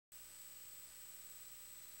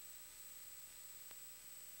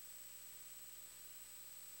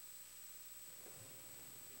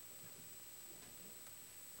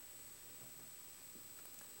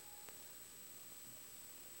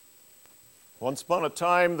Once upon a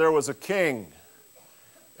time, there was a king,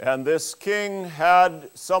 and this king had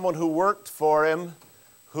someone who worked for him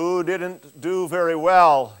who didn't do very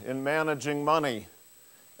well in managing money.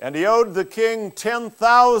 And he owed the king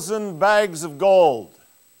 10,000 bags of gold.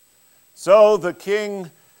 So the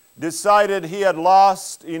king decided he had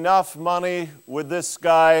lost enough money with this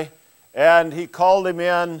guy, and he called him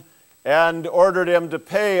in and ordered him to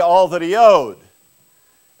pay all that he owed.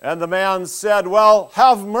 And the man said, "Well,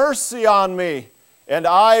 have mercy on me, and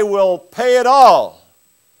I will pay it all."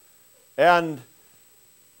 And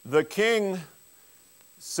the king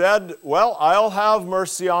said, "Well, I'll have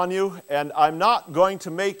mercy on you, and I'm not going to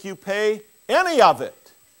make you pay any of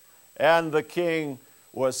it." And the king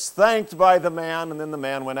was thanked by the man, and then the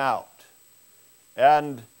man went out.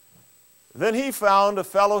 And then he found a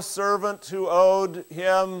fellow servant who owed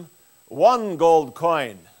him 1 gold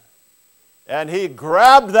coin. And he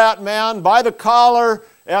grabbed that man by the collar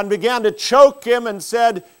and began to choke him and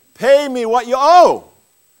said, "Pay me what you owe."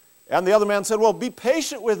 And the other man said, "Well, be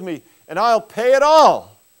patient with me, and I'll pay it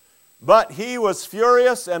all." But he was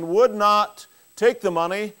furious and would not take the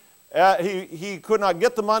money. He could not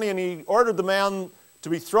get the money, and he ordered the man to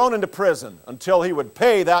be thrown into prison until he would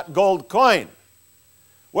pay that gold coin.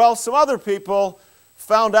 Well, some other people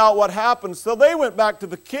found out what happened, so they went back to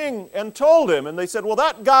the king and told him. And they said, "Well,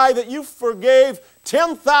 that guy that you forgave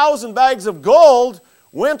 10,000 bags of gold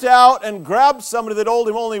went out and grabbed somebody that owed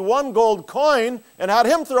him only 1 gold coin and had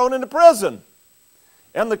him thrown into prison."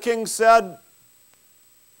 And the king said,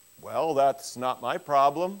 "Well, that's not my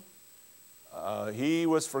problem. He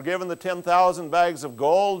was forgiven the 10,000 bags of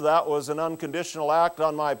gold. That was an unconditional act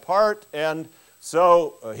on my part, and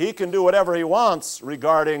so he can do whatever he wants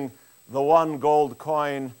regarding the 1 gold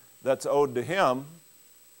coin that's owed to him."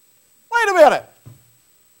 Wait a minute.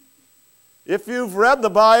 If you've read the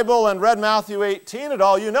Bible and read Matthew 18 at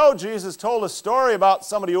all, you know Jesus told a story about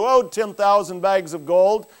somebody who owed 10,000 bags of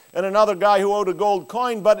gold and another guy who owed a gold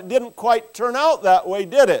coin, but it didn't quite turn out that way,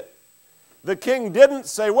 did it? The king didn't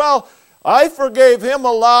say, "Well, I forgave him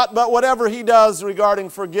a lot, but whatever he does regarding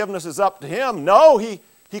forgiveness is up to him." No, he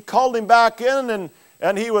called him back in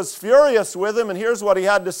and he was furious with him, and here's what he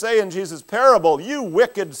had to say in Jesus' parable. "You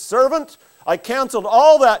wicked servant, I canceled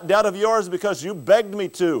all that debt of yours because you begged me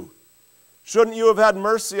to. Shouldn't you have had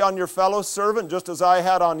mercy on your fellow servant just as I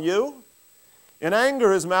had on you?" In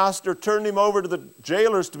anger, his master turned him over to the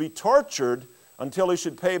jailers to be tortured until he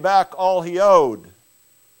should pay back all he owed.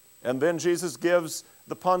 And then Jesus gives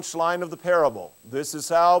the punchline of the parable. "This is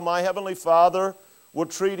how my heavenly Father will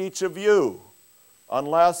treat each of you,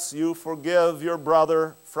 unless you forgive your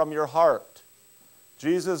brother from your heart."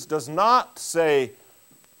 Jesus does not say,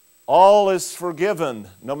 "All is forgiven,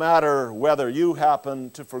 no matter whether you happen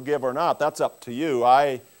to forgive or not. That's up to you.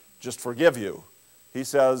 I just forgive you." He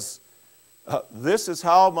says, "This is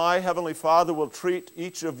how my heavenly Father will treat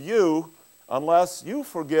each of you, unless you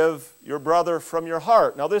forgive your brother from your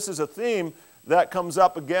heart." Now, this is a theme that comes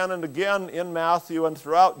up again and again in Matthew and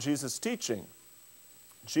throughout Jesus' teaching.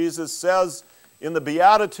 Jesus says in the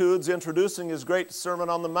Beatitudes, introducing his great Sermon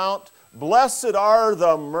on the Mount, "Blessed are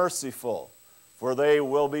the merciful, for they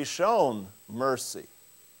will be shown mercy."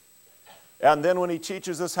 And then when he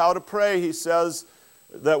teaches us how to pray, he says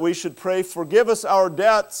that we should pray, "Forgive us our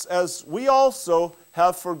debts as we also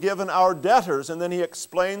have forgiven our debtors." And then he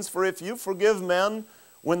explains, "For if you forgive men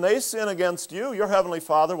when they sin against you, your heavenly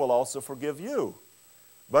Father will also forgive you.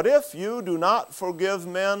 But if you do not forgive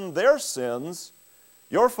men their sins,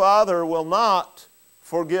 your Father will not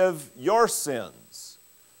forgive your sins."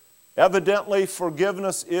 Evidently,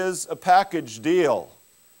 forgiveness is a package deal.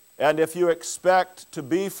 And if you expect to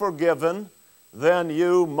be forgiven, then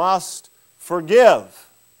you must forgive.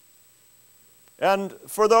 And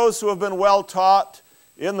for those who have been well taught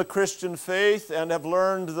in the Christian faith and have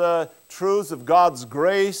learned the truths of God's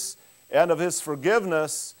grace and of His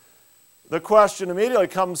forgiveness, the question immediately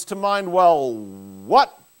comes to mind, well,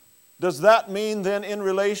 what does that mean then in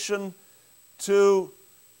relation to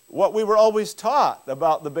what we were always taught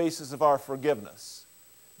about the basis of our forgiveness?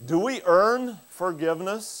 Do we earn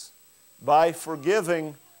forgiveness by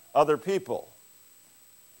forgiving other people?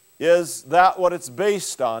 Is that what it's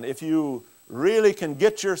based on? If you really can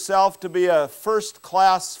get yourself to be a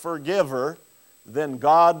first-class forgiver, then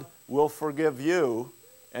God will forgive you.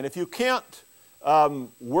 And if you can't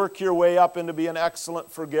work your way up into being an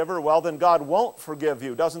excellent forgiver, well, then God won't forgive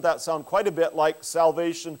you. Doesn't that sound quite a bit like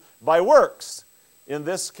salvation by works? In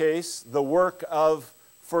this case, the work of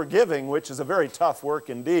forgiving, which is a very tough work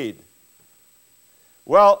indeed.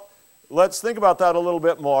 Well, let's think about that a little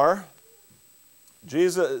bit more.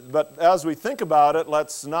 But as we think about it,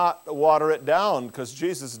 let's not water it down, because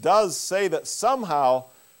Jesus does say that somehow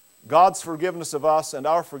God's forgiveness of us and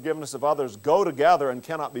our forgiveness of others go together and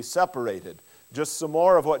cannot be separated. Just some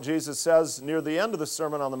more of what Jesus says near the end of the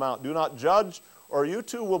Sermon on the Mount. Do not judge, or you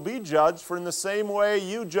too will be judged, for in the same way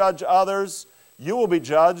you judge others, you will be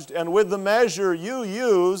judged, and with the measure you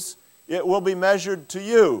use, it will be measured to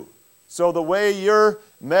you. So the way you're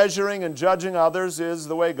measuring and judging others is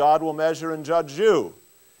the way God will measure and judge you.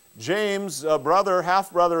 James, a brother,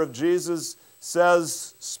 half-brother of Jesus,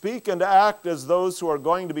 says, speak and act as those who are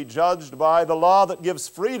going to be judged by the law that gives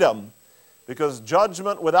freedom, because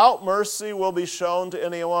judgment without mercy will be shown to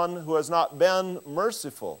anyone who has not been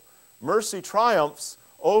merciful. Mercy triumphs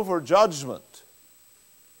over judgment.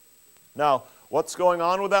 Now, what's going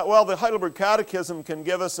on with that? Well, the Heidelberg Catechism can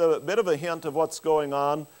give us a bit of a hint of what's going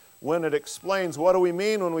on when it explains what do we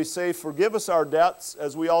mean when we say, forgive us our debts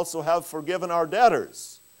as we also have forgiven our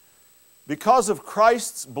debtors. Because of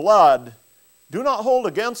Christ's blood, do not hold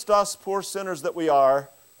against us, poor sinners that we are,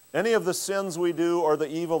 any of the sins we do or the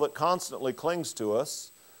evil that constantly clings to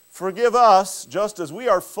us. Forgive us, just as we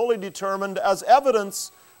are fully determined, as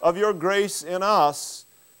evidence of your grace in us,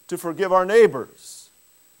 to forgive our neighbors.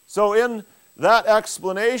 So in that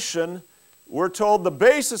explanation, we're told the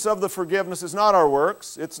basis of the forgiveness is not our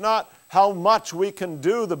works. It's not how much we can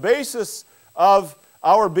do. The basis of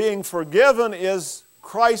our being forgiven is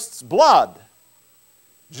Christ's blood.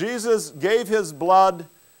 Jesus gave His blood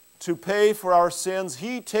to pay for our sins.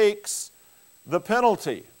 He takes the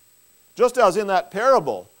penalty. Just as in that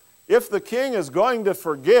parable, if the king is going to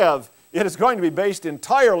forgive, it is going to be based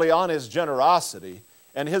entirely on his generosity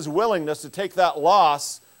and his willingness to take that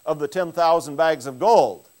loss of the 10,000 bags of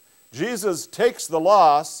gold. Jesus takes the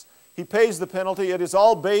loss, He pays the penalty. It is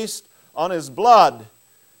all based on His blood,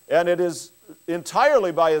 and it is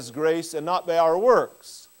entirely by His grace and not by our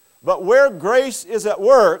works. But where grace is at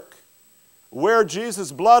work, where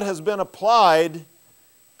Jesus' blood has been applied,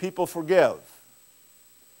 people forgive.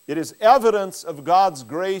 It is evidence of God's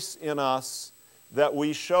grace in us that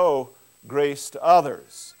we show grace to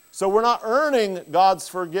others. So we're not earning God's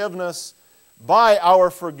forgiveness by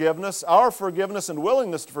our forgiveness. Our forgiveness and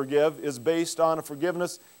willingness to forgive is based on a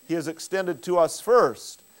forgiveness He has extended to us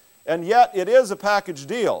first. And yet it is a package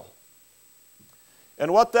deal.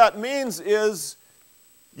 And what that means is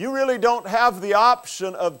you really don't have the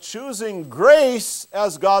option of choosing grace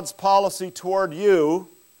as God's policy toward you,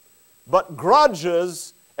 but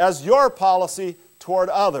grudges as your policy toward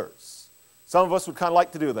others. Some of us would kind of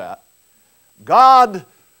like to do that. God,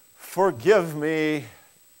 forgive me.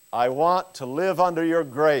 I want to live under your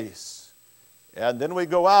grace. And then we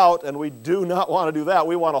go out and we do not want to do that.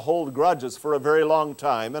 We want to hold grudges for a very long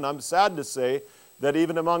time. And I'm sad to say that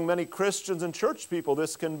even among many Christians and church people,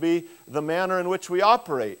 this can be the manner in which we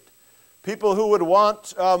operate. People who would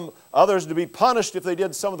want others to be punished if they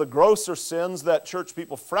did some of the grosser sins that church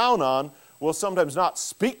people frown on will sometimes not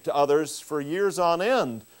speak to others for years on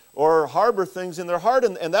end or harbor things in their heart.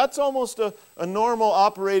 And that's almost a normal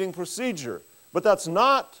operating procedure. But that's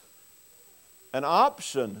not an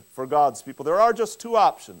option for God's people. There are just two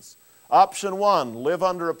options. Option one, live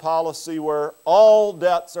under a policy where all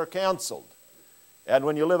debts are canceled. And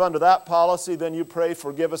when you live under that policy, then you pray,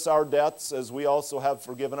 forgive us our debts as we also have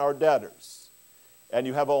forgiven our debtors. And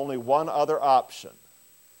you have only one other option.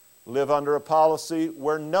 Live under a policy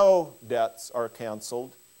where no debts are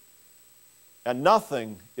canceled and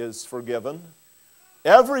nothing is forgiven.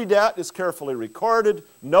 Every debt is carefully recorded.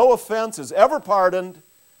 No offense is ever pardoned.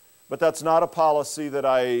 But that's not a policy that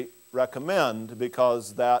I recommend,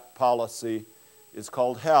 because that policy is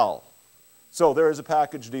called hell. So there is a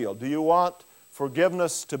package deal. Do you want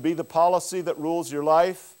forgiveness to be the policy that rules your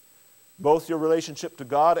life, both your relationship to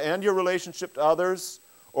God and your relationship to others?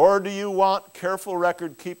 Or do you want careful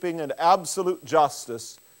record keeping and absolute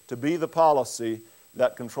justice to be the policy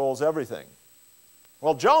that controls everything?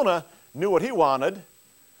 Well, Jonah knew what he wanted.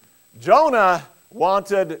 Jonah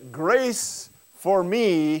wanted grace for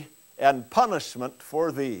me and punishment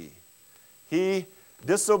for thee. He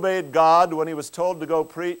disobeyed God when he was told to go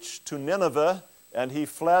preach to Nineveh, and he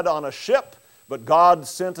fled on a ship, but God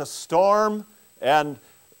sent a storm, and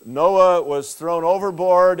Noah was thrown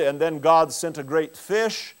overboard, and then God sent a great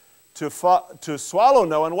fish to swallow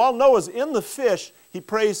Noah. And while Noah's in the fish, he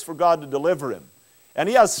prays for God to deliver him. And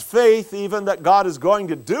he has faith even that God is going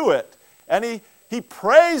to do it. And he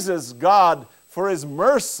praises God for His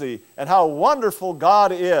mercy and how wonderful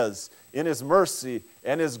God is in His mercy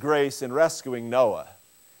and His grace in rescuing Noah.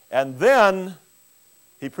 And then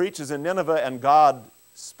he preaches in Nineveh, and God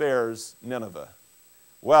spares Nineveh.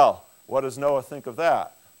 Well, what does Noah think of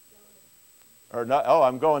that? Or not, oh,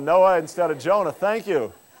 I'm going Noah instead of Jonah. Thank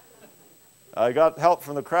you. I got help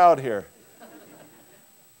from the crowd here.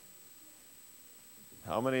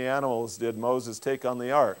 How many animals did Moses take on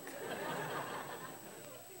the ark?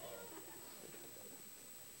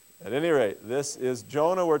 At any rate, this is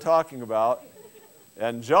Jonah we're talking about.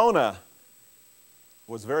 And Jonah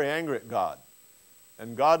was very angry at God.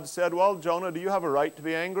 And God said, well, Jonah, do you have a right to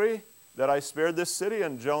be angry that I spared this city?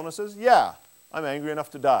 And Jonah says, yeah, I'm angry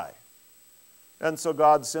enough to die. And so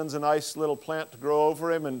God sends a nice little plant to grow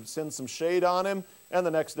over him and sends some shade on him. And the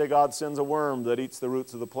next day God sends a worm that eats the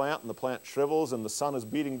roots of the plant, and the plant shrivels, and the sun is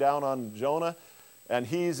beating down on Jonah, and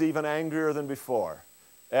he's even angrier than before.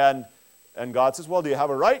 And God says, well, do you have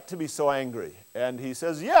a right to be so angry? And he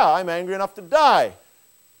says, yeah, I'm angry enough to die.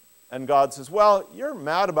 And God says, well, you're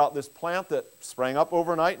mad about this plant that sprang up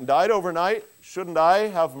overnight and died overnight. Shouldn't I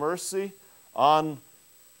have mercy on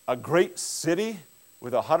a great city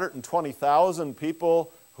with 120,000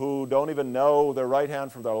 people who don't even know their right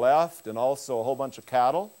hand from their left, and also a whole bunch of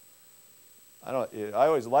cattle? I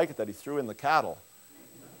always like it that he threw in the cattle.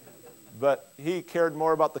 But he cared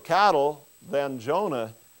more about the cattle than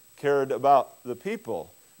Jonah cared about the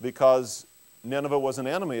people, because Nineveh was an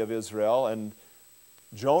enemy of Israel, and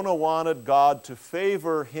Jonah wanted God to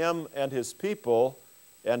favor him and his people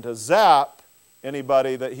and to zap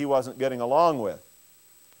anybody that he wasn't getting along with.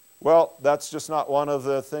 Well, that's just not one of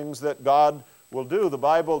the things that God will do. The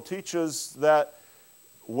Bible teaches that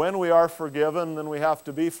when we are forgiven, then we have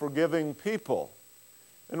to be forgiving people.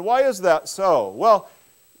 And why is that so? Well,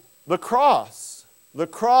 the cross. The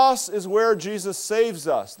cross is where Jesus saves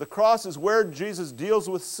us. The cross is where Jesus deals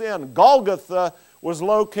with sin. Golgotha was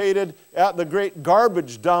located at the great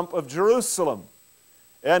garbage dump of Jerusalem.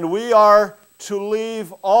 And we are to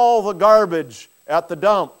leave all the garbage at the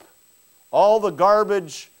dump. All the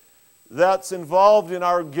garbage that's involved in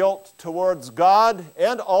our guilt towards God,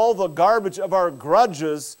 and all the garbage of our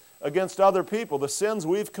grudges against other people. The sins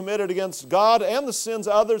we've committed against God and the sins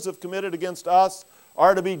others have committed against us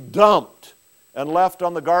are to be dumped and left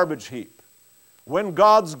on the garbage heap. When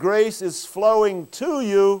God's grace is flowing to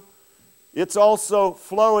you, it's also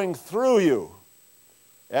flowing through you.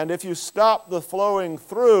 And if you stop the flowing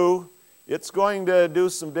through, it's going to do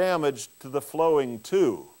some damage to the flowing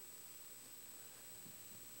to.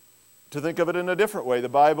 To think of it in a different way, the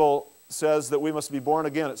Bible says that we must be born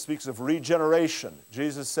again. It speaks of regeneration.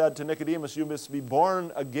 Jesus said to Nicodemus, you must be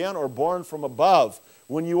born again or born from above.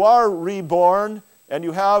 When you are reborn and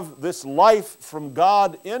you have this life from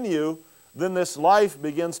God in you, then this life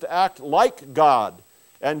begins to act like God.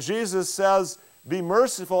 And Jesus says, be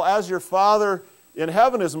merciful as your Father in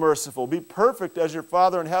heaven is merciful. Be perfect as your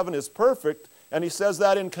Father in heaven is perfect. And he says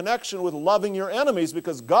that in connection with loving your enemies,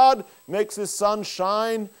 because God makes his sun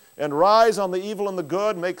shine and rise on the evil and the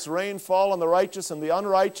good, makes rain fall on the righteous and the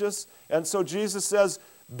unrighteous. And so Jesus says,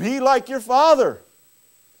 be like your Father.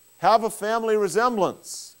 Have a family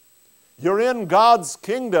resemblance. You're in God's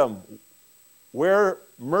kingdom where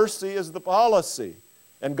mercy is the policy.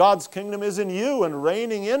 And God's kingdom is in you and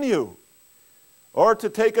reigning in you. Or to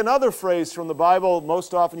take another phrase from the Bible,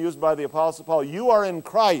 most often used by the Apostle Paul, you are in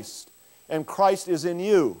Christ, and Christ is in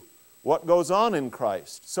you. What goes on in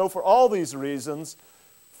Christ? So for all these reasons,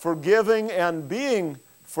 forgiving and being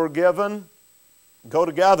forgiven go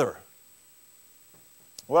together.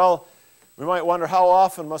 Well, we might wonder, how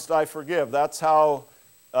often must I forgive? That's how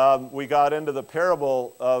we got into the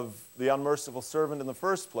parable of the unmerciful servant in the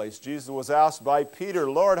first place. Jesus was asked by Peter,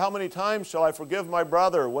 Lord, how many times shall I forgive my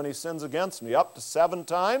brother when he sins against me? Up to 7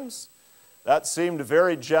 times? That seemed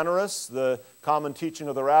very generous. The common teaching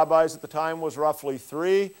of the rabbis at the time was roughly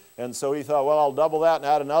 3. And so he thought, well, I'll double that and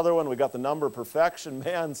add another one. We got the number of perfection.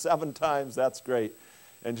 Man, 7 times, that's great.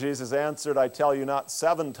 And Jesus answered, I tell you, not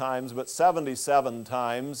 7 times, but 77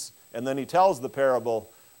 times. And then he tells the parable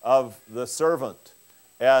of the servant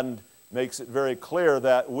and makes it very clear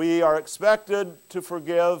that we are expected to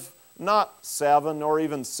forgive not 7 or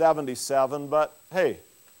even 77, but hey,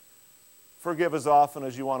 forgive as often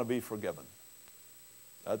as you want to be forgiven.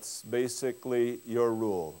 That's basically your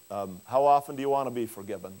rule. How often do you want to be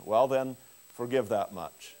forgiven? Well, then, forgive that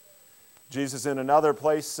much. Jesus in another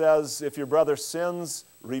place says, if your brother sins,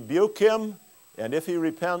 rebuke him, and if he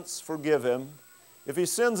repents, forgive him. If he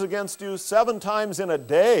sins against you 7 times in a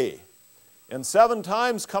day, and 7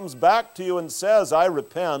 times comes back to you and says, I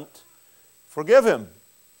repent, forgive him.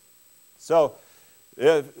 So,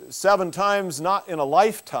 7 times not in a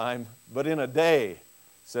lifetime, but in a day,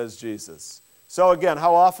 says Jesus. So again,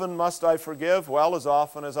 how often must I forgive? Well, as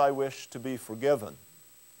often as I wish to be forgiven.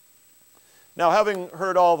 Now, having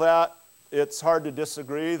heard all that, it's hard to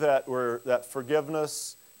disagree that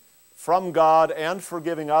forgiveness from God and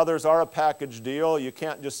forgiving others are a package deal. You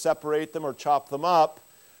can't just separate them or chop them up.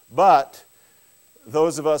 But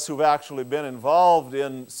those of us who've actually been involved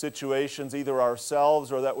in situations, either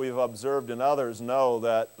ourselves or that we've observed in others, know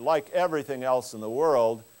that, like everything else in the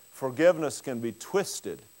world, forgiveness can be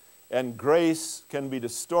twisted and grace can be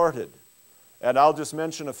distorted. And I'll just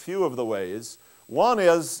mention a few of the ways. One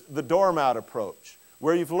is the doormat approach,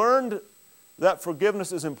 where you've learned that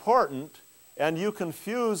forgiveness is important, and you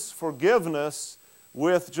confuse forgiveness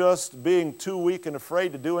with just being too weak and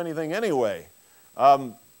afraid to do anything anyway.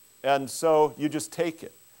 And so you just take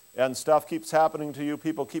it. And stuff keeps happening to you.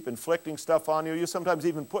 People keep inflicting stuff on you. You sometimes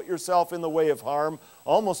even put yourself in the way of harm,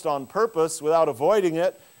 almost on purpose, without avoiding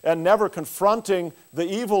it, and never confronting the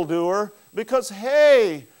evildoer because,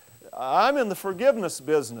 hey, I'm in the forgiveness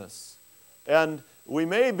business. And we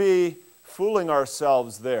may be fooling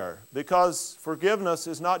ourselves there, because forgiveness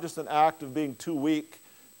is not just an act of being too weak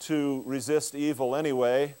to resist evil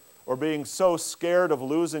anyway, or being so scared of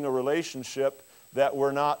losing a relationship that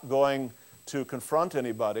we're not going to confront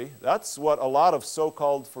anybody. That's what a lot of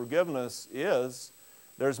so-called forgiveness is.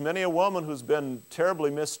 There's many a woman who's been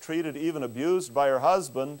terribly mistreated, even abused by her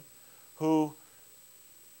husband, who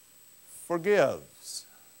forgives.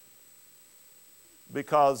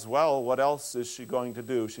 Because, well, what else is she going to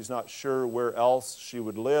do? She's not sure where else she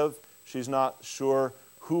would live. She's not sure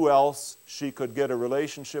who else she could get a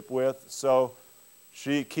relationship with, so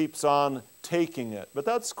she keeps on taking it. But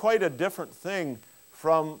that's quite a different thing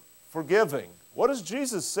from forgiving. What does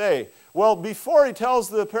Jesus say? Well, before he tells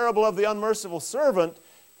the parable of the unmerciful servant,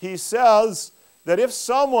 he says that if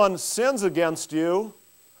someone sins against you,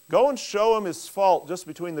 go and show him his fault just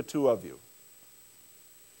between the two of you.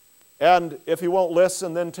 And if he won't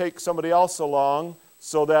listen, then take somebody else along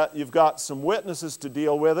so that you've got some witnesses to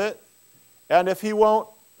deal with it. And if he won't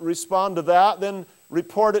respond to that, then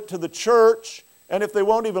report it to the church. And if they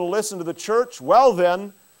won't even listen to the church, well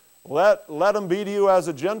then, let them be to you as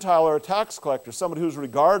a Gentile or a tax collector, somebody who's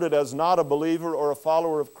regarded as not a believer or a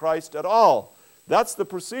follower of Christ at all. That's the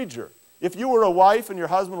procedure. If you were a wife and your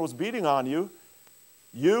husband was beating on you,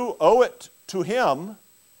 you owe it to him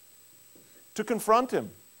to confront him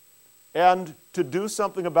and to do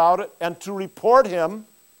something about it and to report him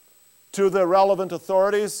to the relevant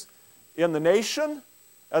authorities in the nation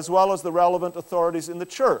as well as the relevant authorities in the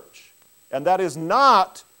church. And that is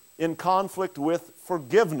not in conflict with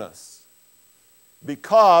forgiveness,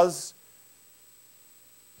 because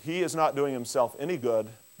he is not doing himself any good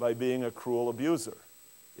by being a cruel abuser.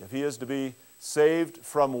 If he is to be saved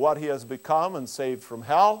from what he has become and saved from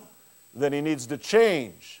hell, then he needs to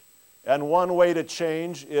change. And one way to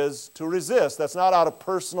change is to resist. That's not out of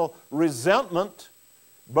personal resentment,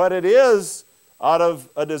 but it is out of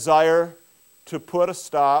a desire to put a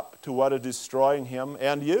stop to what is destroying him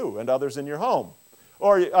and you and others in your home.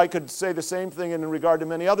 Or I could say the same thing in regard to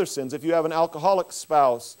many other sins. If you have an alcoholic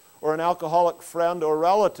spouse or an alcoholic friend or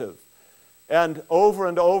relative, and over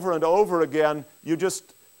and over and over again, you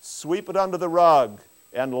just sweep it under the rug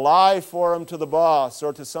and lie for him to the boss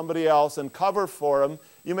or to somebody else and cover for him,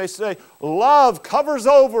 you may say, love covers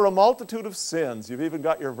over a multitude of sins. You've even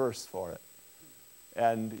got your verse for it.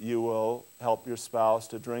 And you will help your spouse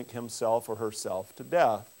to drink himself or herself to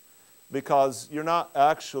death, because you're not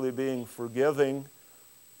actually being forgiving.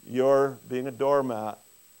 You're being a doormat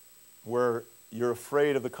where you're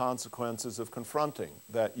afraid of the consequences of confronting,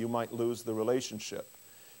 that you might lose the relationship.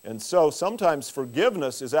 And so sometimes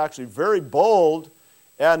forgiveness is actually very bold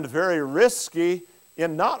and very risky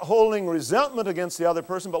in not holding resentment against the other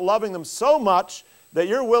person, but loving them so much that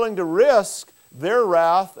you're willing to risk their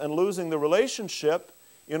wrath and losing the relationship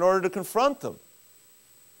in order to confront them.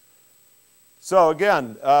 So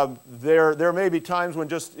again, there may be times when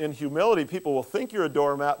just in humility people will think you're a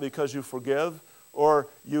doormat because you forgive or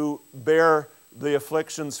you bear the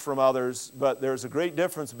afflictions from others, but there's a great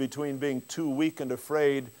difference between being too weak and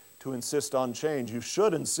afraid to insist on change. You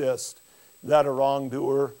should insist that a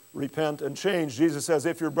wrongdoer repent and change. Jesus says,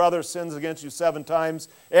 if your brother sins against you 7 times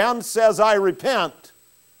and says, I repent.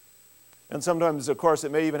 And sometimes, of course,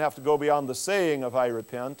 it may even have to go beyond the saying of I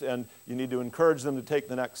repent, and you need to encourage them to take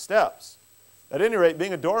the next steps. At any rate,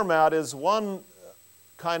 being a doormat is one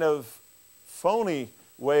kind of phony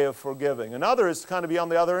way of forgiving. Another is to kind of be on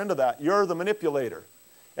the other end of that. You're the manipulator.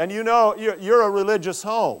 And you know you're a religious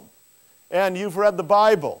home. And you've read the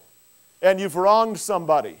Bible. And you've wronged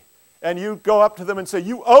somebody. And you go up to them and say,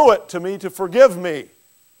 you owe it to me to forgive me.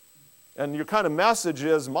 And your kind of message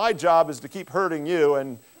is, my job is to keep hurting you,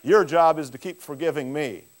 and your job is to keep forgiving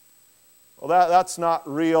me. Well, that's not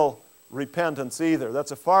real repentance either.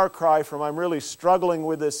 That's a far cry from I'm really struggling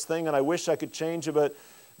with this thing and I wish I could change it, but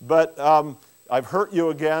but I've hurt you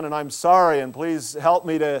again, and I'm sorry, and please help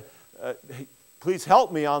me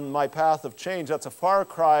on my path of change. That's a far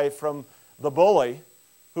cry from the bully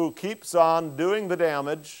who keeps on doing the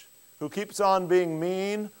damage, who keeps on being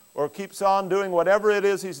mean, or keeps on doing whatever it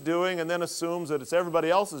is he's doing, and then assumes that it's everybody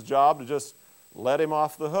else's job to just let him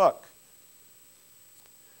off the hook.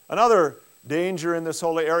 Another danger in this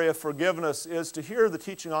whole area of forgiveness is to hear the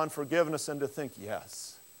teaching on forgiveness and to think,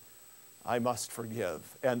 yes, I must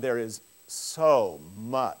forgive. And there is so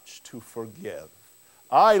much to forgive.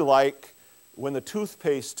 I like when the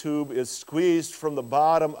toothpaste tube is squeezed from the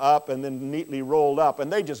bottom up and then neatly rolled up,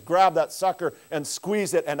 and they just grab that sucker and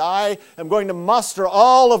squeeze it, and I am going to muster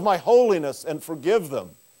all of my holiness and forgive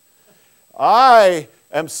them. I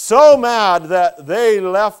am so mad that they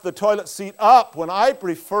left the toilet seat up when I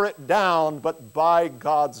prefer it down, but by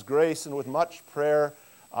God's grace and with much prayer,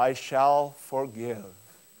 I shall forgive.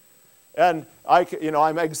 And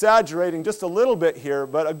I'm exaggerating just a little bit here,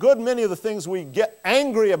 but a good many of the things we get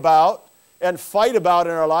angry about and fight about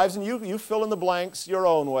in our lives, and you fill in the blanks your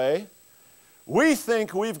own way, we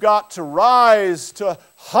think we've got to rise to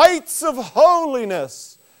heights of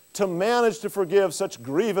holiness to manage to forgive such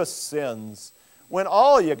grievous sins, when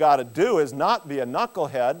all you got to do is not be a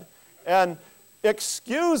knucklehead and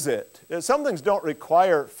excuse it. Some things don't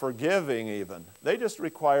require forgiving even. They just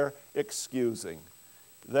require excusing.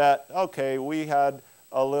 That, okay, we had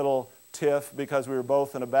a little tiff because we were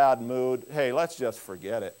both in a bad mood. Hey, let's just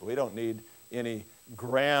forget it. We don't need any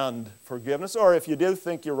grand forgiveness. Or if you do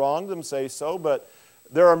think you wronged them, say so. But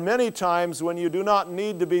there are many times when you do not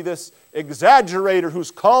need to be this exaggerator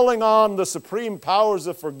who's calling on the supreme powers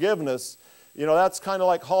of forgiveness. You know, that's kind of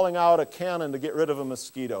like hauling out a cannon to get rid of a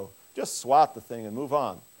mosquito. Just swat the thing and move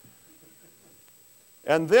on.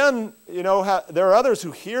 And then, there are others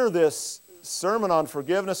who hear this sermon on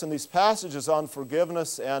forgiveness and these passages on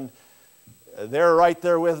forgiveness, and they're right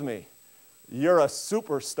there with me. You're a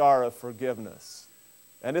superstar of forgiveness.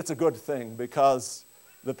 And it's a good thing, because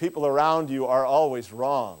the people around you are always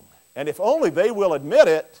wrong. And if only they will admit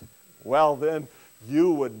it, well, then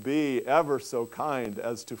you would be ever so kind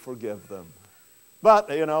as to forgive them. But,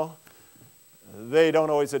 they don't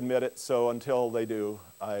always admit it, so until they do,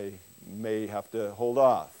 I may have to hold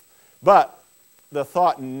off. But the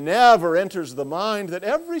thought never enters the mind that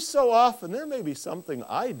every so often there may be something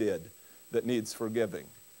I did that needs forgiving.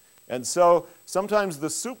 And so sometimes the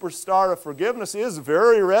superstar of forgiveness is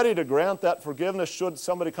very ready to grant that forgiveness should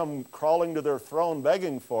somebody come crawling to their throne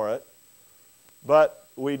begging for it. But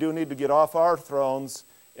we do need to get off our thrones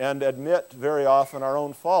and admit very often our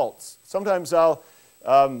own faults. Sometimes I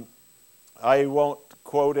won't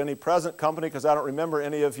quote any present company because I don't remember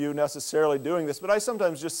any of you necessarily doing this, but I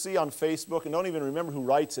sometimes just see on Facebook and don't even remember who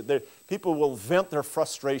writes it. People will vent their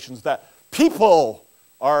frustrations that people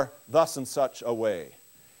are thus and such a way.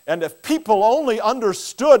 And if people only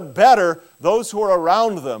understood better those who are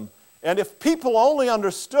around them, and if people only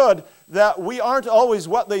understood that we aren't always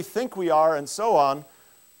what they think we are and so on,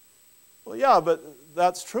 well, yeah, but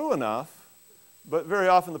that's true enough. But very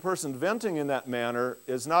often the person venting in that manner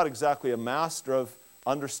is not exactly a master of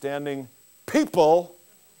understanding people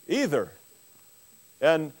either.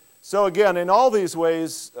 And so again, in all these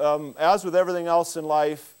ways, as with everything else in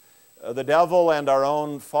life, the devil and our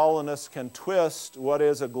own fallenness can twist what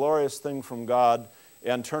is a glorious thing from God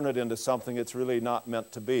and turn it into something it's really not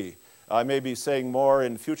meant to be. I may be saying more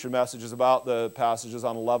in future messages about the passages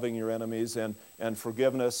on loving your enemies and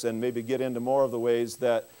forgiveness, and maybe get into more of the ways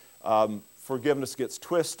that forgiveness gets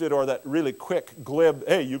twisted, or that really quick, glib,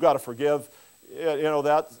 hey, you got to forgive.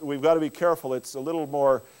 That we've got to be careful. It's a little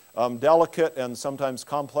more delicate and sometimes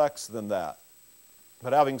complex than that.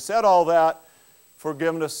 But having said all that,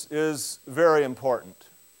 forgiveness is very important.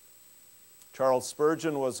 Charles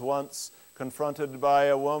Spurgeon was once confronted by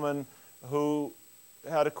a woman who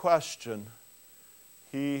had a question.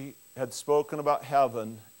 He had spoken about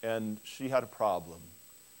heaven, and she had a problem.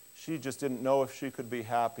 She just didn't know if she could be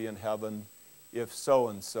happy in heaven if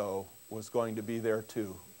so-and-so was going to be there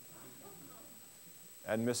too.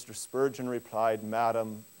 And Mr. Spurgeon replied,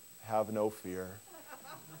 "Madam, have no fear.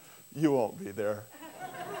 You won't be there."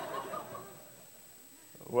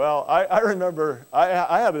 Well, I remember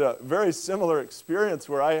I had a very similar experience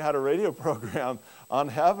where I had a radio program on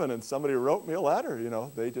heaven, and somebody wrote me a letter.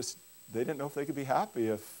 They didn't know if they could be happy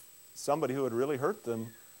if somebody who had really hurt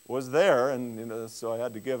them was there, and so I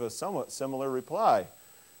had to give a somewhat similar reply.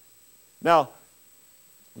 Now,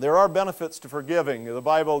 there are benefits to forgiving. The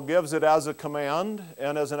Bible gives it as a command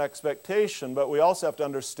and as an expectation, but we also have to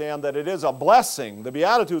understand that it is a blessing. The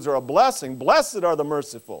Beatitudes are a blessing. Blessed are the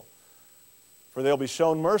merciful, for they'll be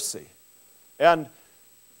shown mercy. And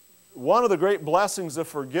one of the great blessings of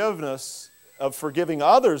forgiveness, of forgiving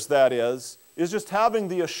others, that is just having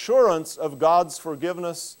the assurance of God's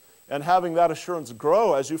forgiveness and having that assurance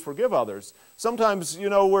grow as you forgive others. Sometimes,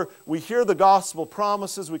 we hear the gospel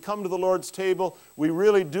promises, we come to the Lord's table, we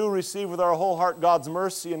really do receive with our whole heart God's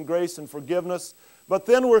mercy and grace and forgiveness, but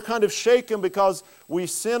then we're kind of shaken because we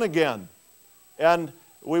sin again. And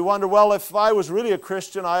we wonder, well, if I was really a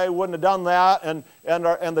Christian, I wouldn't have done that,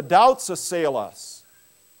 and the doubts assail us.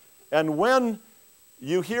 And when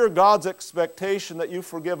you hear God's expectation that you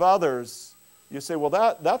forgive others, you say, well,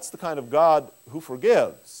 that's the kind of God who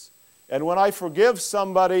forgives. And when I forgive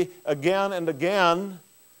somebody again and again,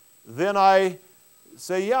 then I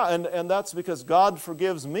say, yeah, and that's because God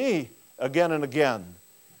forgives me again and again.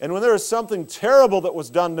 And when there is something terrible that was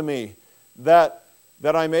done to me, that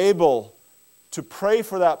I'm able to pray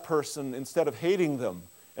for that person instead of hating them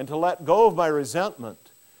and to let go of my resentment,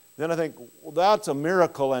 then I think, well, that's a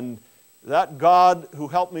miracle, and that God who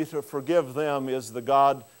helped me to forgive them is the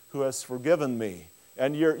God who has forgiven me.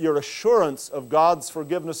 And your assurance of God's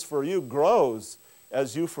forgiveness for you grows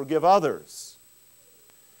as you forgive others.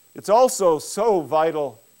 It's also so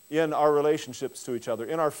vital in our relationships to each other,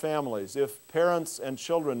 in our families. If parents and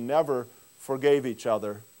children never forgave each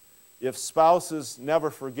other, if spouses never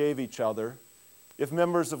forgave each other, if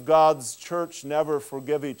members of God's church never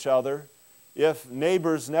forgive each other, if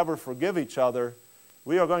neighbors never forgive each other,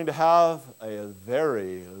 we are going to have a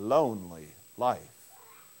very lonely life.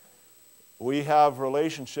 We have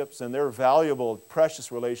relationships, and they're valuable,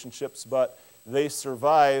 precious relationships, but they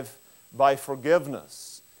survive by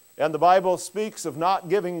forgiveness. And the Bible speaks of not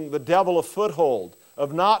giving the devil a foothold,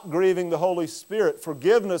 of not grieving the Holy Spirit.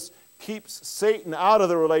 Forgiveness keeps Satan out of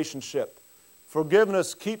the relationship.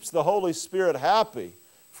 Forgiveness keeps the Holy Spirit happy.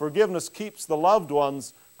 Forgiveness keeps the loved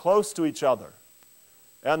ones close to each other.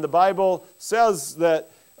 And the Bible says that,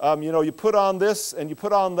 you put on this and you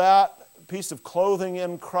put on that piece of clothing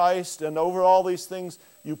in Christ, and over all these things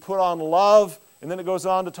you put on love, and then it goes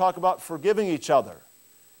on to talk about forgiving each other.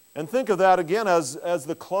 And think of that again as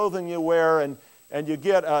the clothing you wear, and you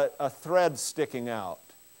get a thread sticking out.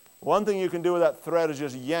 One thing you can do with that thread is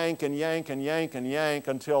just yank and yank and yank and yank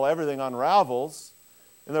until everything unravels.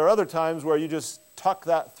 And there are other times where you just tuck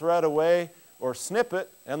that thread away or snip it,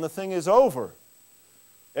 and the thing is over.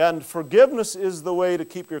 And forgiveness is the way to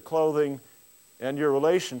keep your clothing and your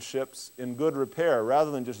relationships in good repair. Rather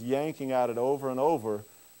than just yanking at it over and over,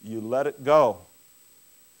 you let it go.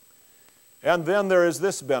 And then there is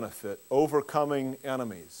this benefit, overcoming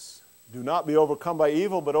enemies. Do not be overcome by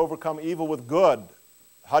evil, but overcome evil with good.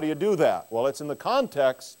 How do you do that? Well, it's in the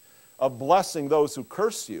context of blessing those who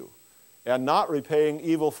curse you and not repaying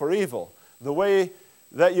evil for evil. The way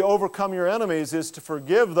that you overcome your enemies is to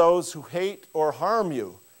forgive those who hate or harm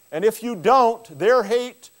you. And if you don't, their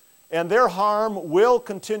hate and their harm will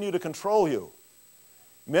continue to control you.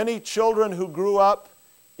 Many children who grew up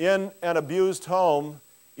in an abused home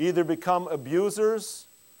either become abusers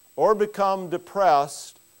or become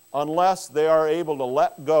depressed unless they are able to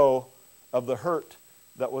let go of the hurt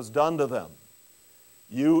that was done to them.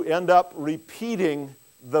 You end up repeating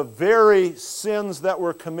the very sins that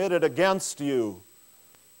were committed against you,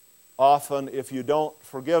 often if you don't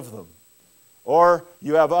forgive them. Or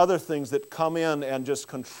you have other things that come in and just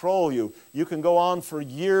control you. You can go on for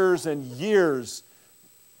years and years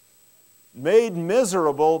made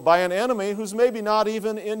miserable by an enemy who's maybe not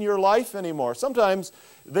even in your life anymore. Sometimes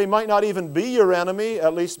they might not even be your enemy,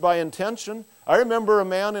 at least by intention. I remember a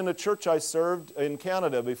man in a church I served in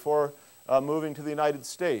Canada before moving to the United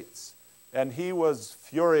States. And he was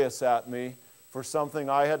furious at me for something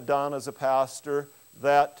I had done as a pastor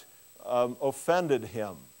that offended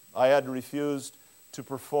him. I had refused to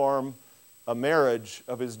perform a marriage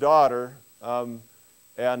of his daughter, and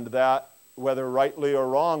that, whether rightly or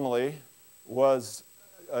wrongly, was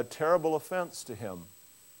a terrible offense to him.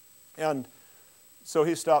 And so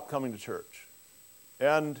he stopped coming to church.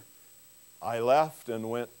 And I left and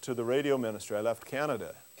went to the radio ministry. I left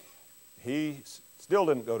Canada. He still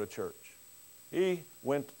didn't go to church. He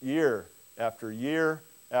went year after year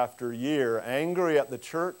after year, angry at the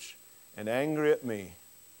church and angry at me.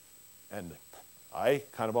 And I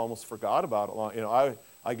kind of almost forgot about it.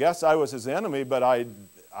 I guess I was his enemy, but I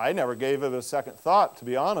never gave it a second thought, to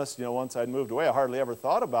be honest. Once I'd moved away, I hardly ever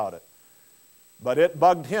thought about it. But it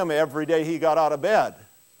bugged him every day he got out of bed.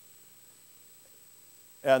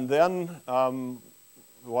 And then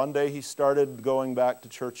one day he started going back to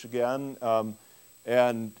church again,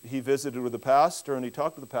 and he visited with the pastor, and he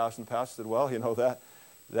talked to the pastor, and the pastor said, well,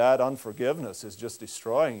 that unforgiveness is just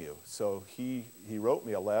destroying you. So he wrote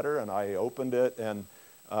me a letter, and I opened it, and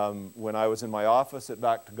when I was in my office at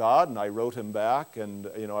Back to God, and I wrote him back, and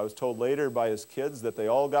I was told later by his kids that they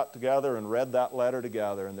all got together and read that letter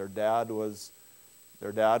together, and their dad was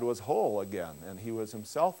whole again, and he was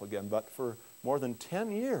himself again. But for more than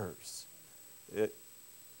 10 years, it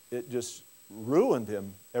just ruined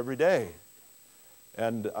him every day.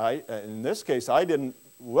 And in this case, I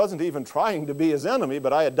wasn't even trying to be his enemy,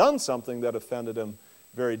 but I had done something that offended him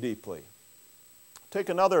very deeply. Take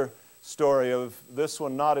another story of this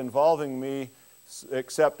one not involving me,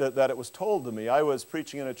 except that it was told to me. I was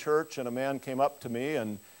preaching in a church, and a man came up to me,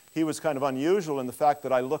 and he was kind of unusual in the fact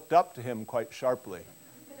that I looked up to him quite sharply.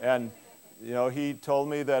 And he told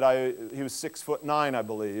me that he was 6'9", I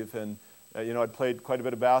believe, and I'd played quite a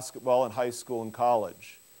bit of basketball in high school and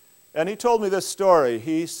college. And he told me this story.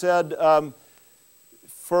 He said,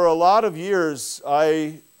 for a lot of years,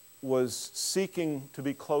 I was seeking to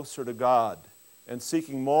be closer to God and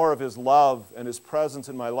seeking more of His love and His presence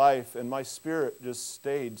in my life, and my spirit just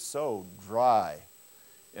stayed so dry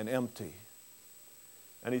and empty.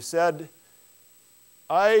 And he said,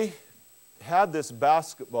 I had this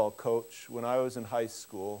basketball coach when I was in high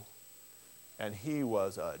school, and he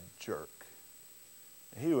was a jerk.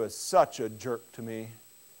 He was such a jerk to me,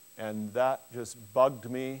 and that just bugged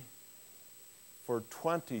me. For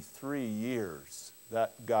 23 years,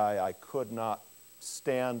 that guy, I could not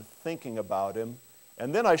stand thinking about him.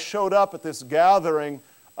 And then I showed up at this gathering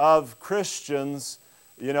of Christians,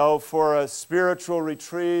 for a spiritual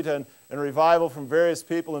retreat and revival from various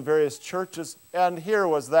people in various churches, and here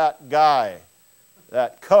was that guy,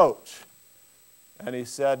 that coach. And he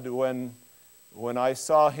said, when I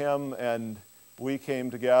saw him and we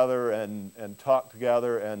came together and talked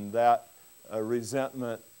together, and that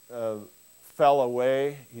resentment fell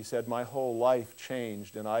away, he said, my whole life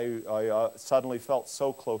changed, and I suddenly felt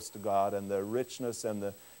so close to God and the richness and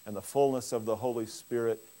the fullness of the Holy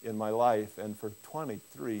Spirit in my life. And for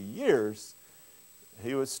 23 years,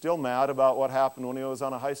 he was still mad about what happened when he was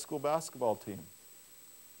on a high school basketball team.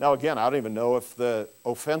 Now again, I don't even know if the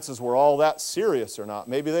offenses were all that serious or not.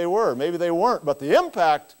 Maybe they were, maybe they weren't, but the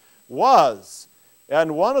impact was.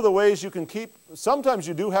 And one of the ways you can sometimes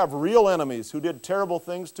you do have real enemies who did terrible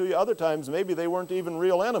things to you. Other times maybe they weren't even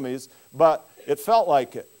real enemies, but it felt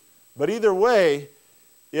like it. But either way,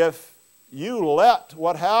 if you let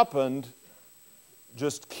what happened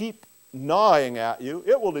just keep gnawing at you,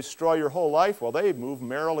 it will destroy your whole life while they move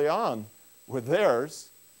merrily on with theirs.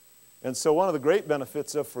 And so one of the great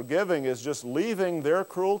benefits of forgiving is just leaving their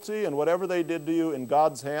cruelty and whatever they did to you in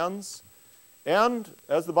God's hands. And,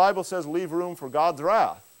 as the Bible says, leave room for God's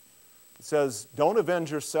wrath. It says, don't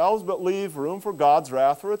avenge yourselves, but leave room for God's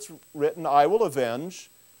wrath, for it's written, I will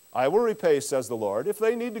avenge, I will repay, says the Lord. If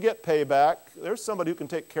they need to get payback, there's somebody who can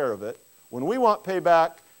take care of it. When we want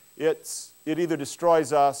payback, it either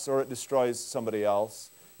destroys us or it destroys somebody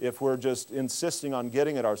else if we're just insisting on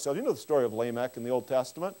getting it ourselves. You know the story of Lamech in the Old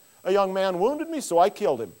Testament? A young man wounded me, so I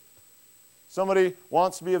killed him. Somebody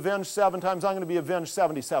wants to be avenged 7 times, I'm going to be avenged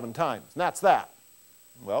 77 times. And that's that.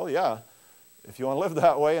 Well, yeah, if you want to live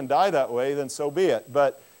that way and die that way, then so be it.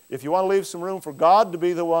 But if you want to leave some room for God to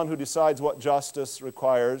be the one who decides what justice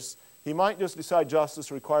requires, He might just decide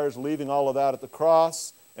justice requires leaving all of that at the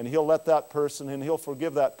cross, and He'll let that person, and He'll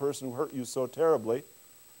forgive that person who hurt you so terribly.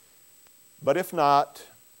 But if not,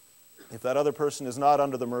 if that other person is not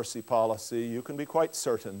under the mercy policy, you can be quite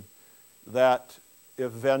certain that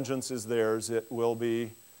if vengeance is theirs, it will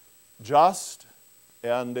be just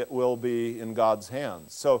and it will be in God's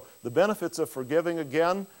hands. So the benefits of forgiving,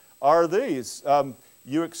 again, are these.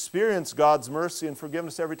 You experience God's mercy and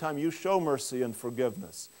forgiveness every time you show mercy and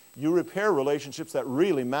forgiveness. You repair relationships that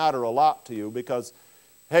really matter a lot to you because,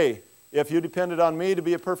 hey, if you depended on me to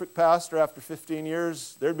be a perfect pastor after 15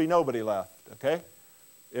 years, there'd be nobody left, okay?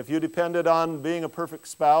 If you depended on being a perfect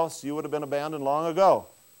spouse, you would have been abandoned long ago.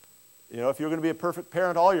 If you're going to be a perfect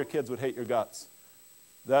parent, all your kids would hate your guts.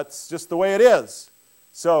 That's just the way it is.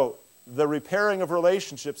 So the repairing of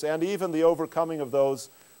relationships and even the overcoming of those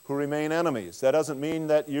who remain enemies. That doesn't mean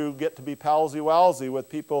that you get to be palsy-walsy with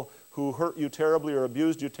people who hurt you terribly or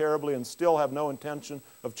abused you terribly and still have no intention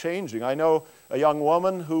of changing. I know a young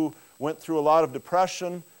woman who went through a lot of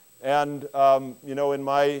depression, and in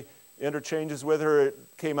my interchanges with her, it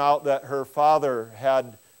came out that her father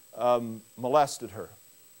had molested her.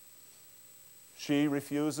 She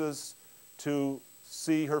refuses to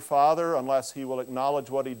see her father unless he will acknowledge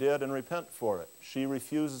what he did and repent for it. She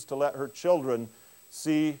refuses to let her children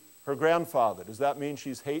see her grandfather. Does that mean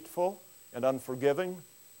she's hateful and unforgiving?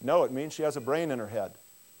 No, it means she has a brain in her head.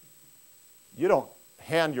 You don't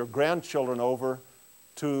hand your grandchildren over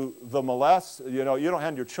to the you don't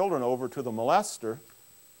hand your children over to the molester.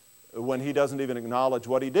 when he doesn't even acknowledge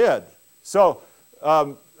what he did. So,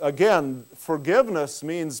 again, forgiveness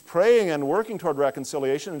means praying and working toward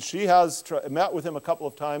reconciliation. And she has met with him a couple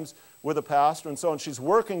of times with a pastor and so on. She's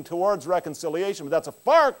working towards reconciliation. But that's a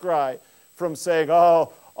far cry from saying,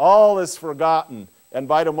 oh, all is forgotten, and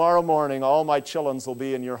by tomorrow morning all my children will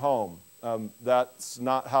be in your home. That's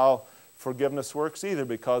not how forgiveness works either,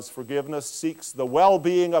 because forgiveness seeks the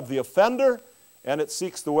well-being of the offender, and it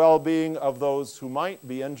seeks the well-being of those who might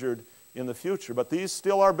be injured in the future. But these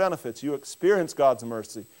still are benefits. You experience God's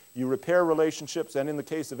mercy. You repair relationships, and in the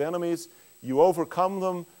case of enemies, you overcome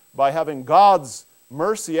them by having God's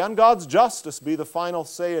mercy and God's justice be the final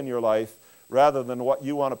say in your life rather than what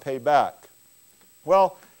you want to pay back.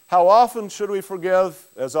 Well, how often should we forgive?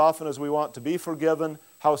 As often as we want to be forgiven.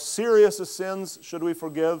 How serious as sins should we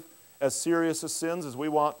forgive? As serious as sins as we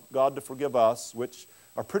want God to forgive us, which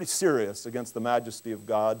are pretty serious against the majesty of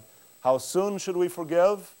God. How soon should we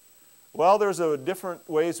forgive? Well, there's different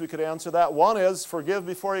ways we could answer that. One is forgive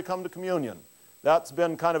before you come to communion. That's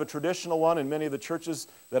been kind of a traditional one in many of the churches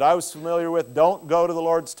that I was familiar with. Don't go to the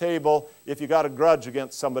Lord's table if you got a grudge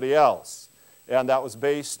against somebody else. And that was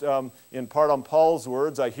based in part on Paul's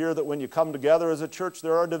words. I hear that when you come together as a church,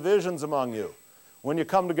 there are divisions among you. When you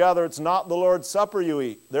come together, it's not the Lord's Supper you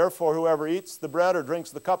eat. Therefore, whoever eats the bread or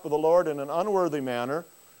drinks the cup of the Lord in an unworthy manner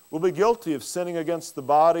will be guilty of sinning against the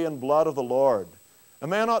body and blood of the Lord. A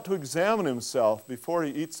man ought to examine himself before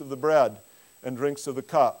he eats of the bread and drinks of the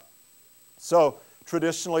cup. So,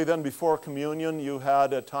 traditionally then, before communion, you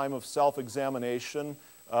had a time of self-examination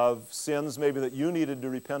of sins maybe that you needed to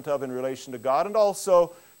repent of in relation to God, and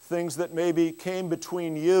also things that maybe came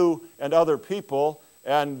between you and other people,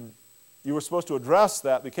 and you were supposed to address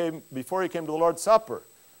that before you came to the Lord's Supper.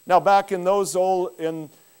 Now, back in those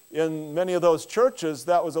in many of those churches,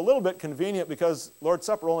 that was a little bit convenient because Lord's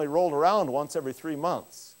Supper only rolled around once every 3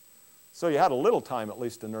 months. So you had a little time at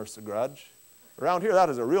least to nurse a grudge. Around here, that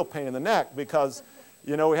is a real pain in the neck because,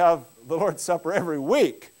 we have the Lord's Supper every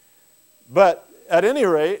week. But at any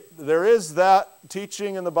rate, there is that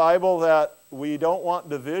teaching in the Bible that we don't want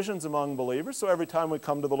divisions among believers, so every time we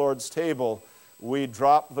come to the Lord's table, we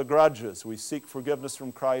drop the grudges. We seek forgiveness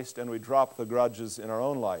from Christ, and we drop the grudges in our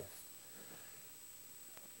own life.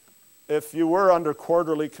 If you were under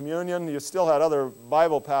quarterly communion, you still had other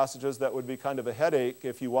Bible passages that would be kind of a headache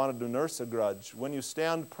if you wanted to nurse a grudge. When you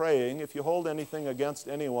stand praying, if you hold anything against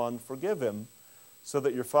anyone, forgive him, so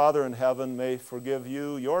that your Father in heaven may forgive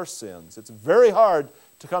you your sins. It's very hard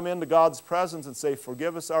to come into God's presence and say,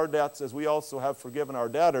 forgive us our debts as we also have forgiven our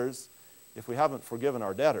debtors, if we haven't forgiven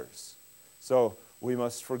our debtors. So we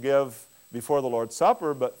must forgive before the Lord's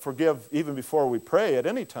Supper, but forgive even before we pray at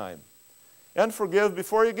any time. And forgive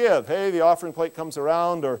before you give. Hey, the offering plate comes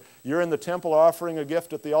around, or you're in the temple offering a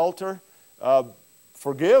gift at the altar.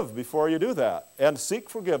 Forgive before you do that, and seek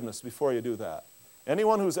forgiveness before you do that.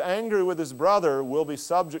 Anyone who's angry with his brother will be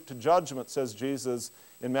subject to judgment, says Jesus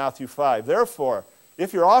in Matthew 5. Therefore,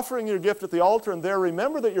 if you're offering your gift at the altar and there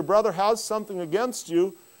remember that your brother has something against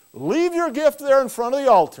you, leave your gift there in front of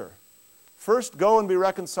the altar. First go and be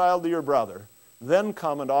reconciled to your brother, then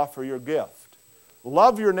come and offer your gift.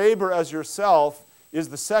 Love your neighbor as yourself is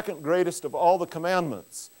the second greatest of all the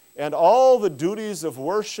commandments. And all the duties of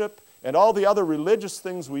worship and all the other religious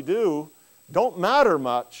things we do don't matter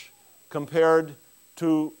much compared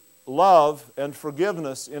to love and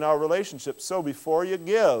forgiveness in our relationships. So before you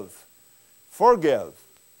give, forgive.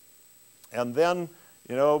 And then,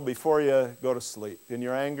 before you go to sleep, in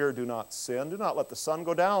your anger, do not sin. Do not let the sun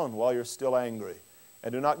go down while you're still angry.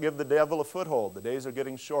 And do not give the devil a foothold. The days are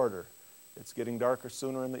getting shorter. It's getting darker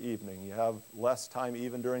sooner in the evening. You have less time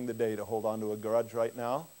even during the day to hold on to a grudge right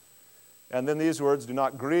now. And then these words, do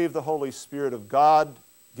not grieve the Holy Spirit of God.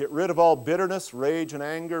 Get rid of all bitterness, rage, and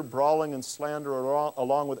anger, brawling and slander,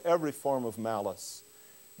 along with every form of malice.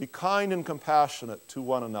 Be kind and compassionate to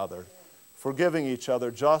one another, forgiving each other,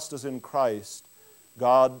 just as in Christ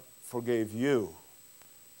God forgave you.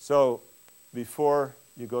 So, before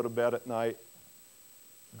you go to bed at night,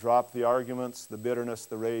 drop the arguments, the bitterness,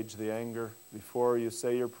 the rage, the anger. Before you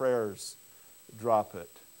say your prayers, drop it.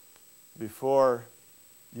 Before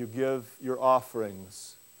you give your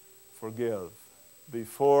offerings, forgive.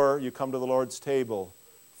 Before you come to the Lord's table,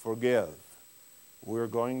 forgive. We're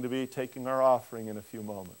going to be taking our offering in a few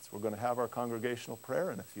moments. We're going to have our congregational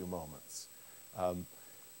prayer in a few moments.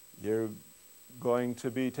 You're going to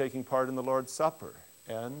be taking part in the Lord's Supper,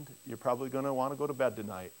 and you're probably going to want to go to bed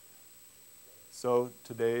tonight. So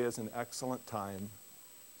today is an excellent time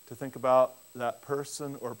to think about that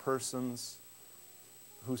person or persons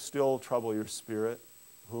who still trouble your spirit,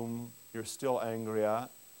 whom you're still angry at.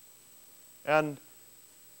 And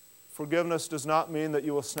Forgiveness does not mean that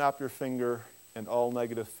you will snap your finger and all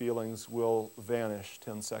negative feelings will vanish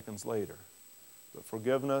 10 seconds later. But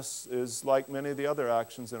forgiveness is like many of the other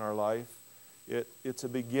actions in our life. It's a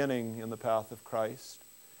beginning in the path of Christ.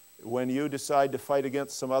 When you decide to fight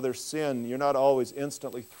against some other sin, you're not always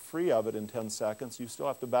instantly free of it in 10 seconds. You still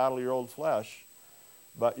have to battle your old flesh.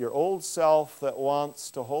 But your old self that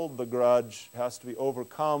wants to hold the grudge has to be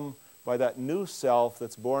overcome by that new self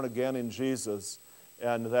that's born again in Jesus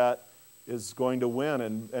and that is going to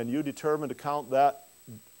win. And you determine to count that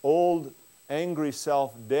old angry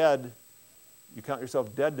self dead. You count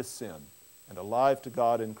yourself dead to sin and alive to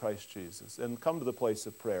God in Christ Jesus. And come to the place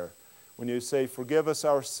of prayer. When you say, forgive us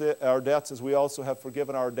our debts as we also have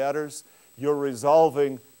forgiven our debtors, you're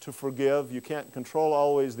resolving to forgive. You can't control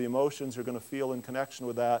always the emotions you're going to feel in connection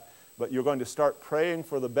with that, but you're going to start praying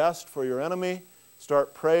for the best for your enemy,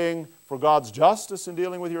 start praying for God's justice in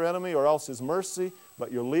dealing with your enemy or else His mercy,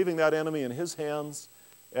 but you're leaving that enemy in His hands,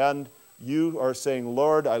 and you are saying,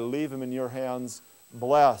 Lord, I leave him in your hands,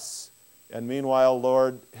 bless. And meanwhile,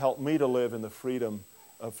 Lord, help me to live in the freedom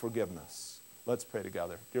of forgiveness. Let's pray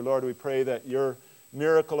together. Dear Lord, we pray that your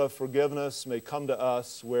miracle of forgiveness may come to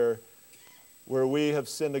us where we have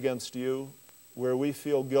sinned against you, where we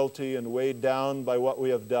feel guilty and weighed down by what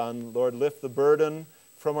we have done. Lord, lift the burden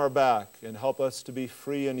from our back and help us to be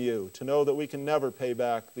free in you, to know that we can never pay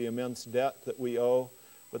back the immense debt that we owe,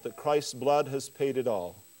 but that Christ's blood has paid it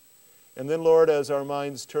all. And then, Lord, as our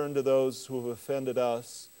minds turn to those who have offended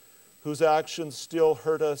us, whose actions still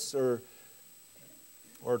hurt us or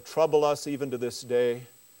trouble us even to this day,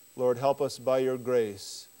 Lord, help us by your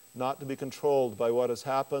grace not to be controlled by what has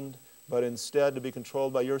happened, but instead to be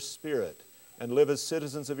controlled by your Spirit and live as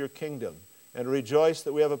citizens of your kingdom and rejoice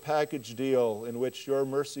that we have a package deal in which your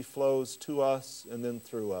mercy flows to us and then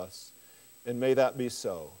through us. And may that be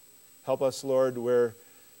so. Help us, Lord, where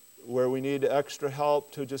we need extra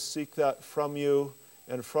help to just seek that from you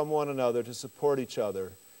and from one another to support each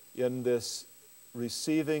other in this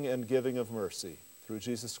receiving and giving of mercy. Through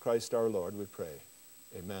Jesus Christ our Lord, we pray.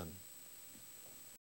 Amen.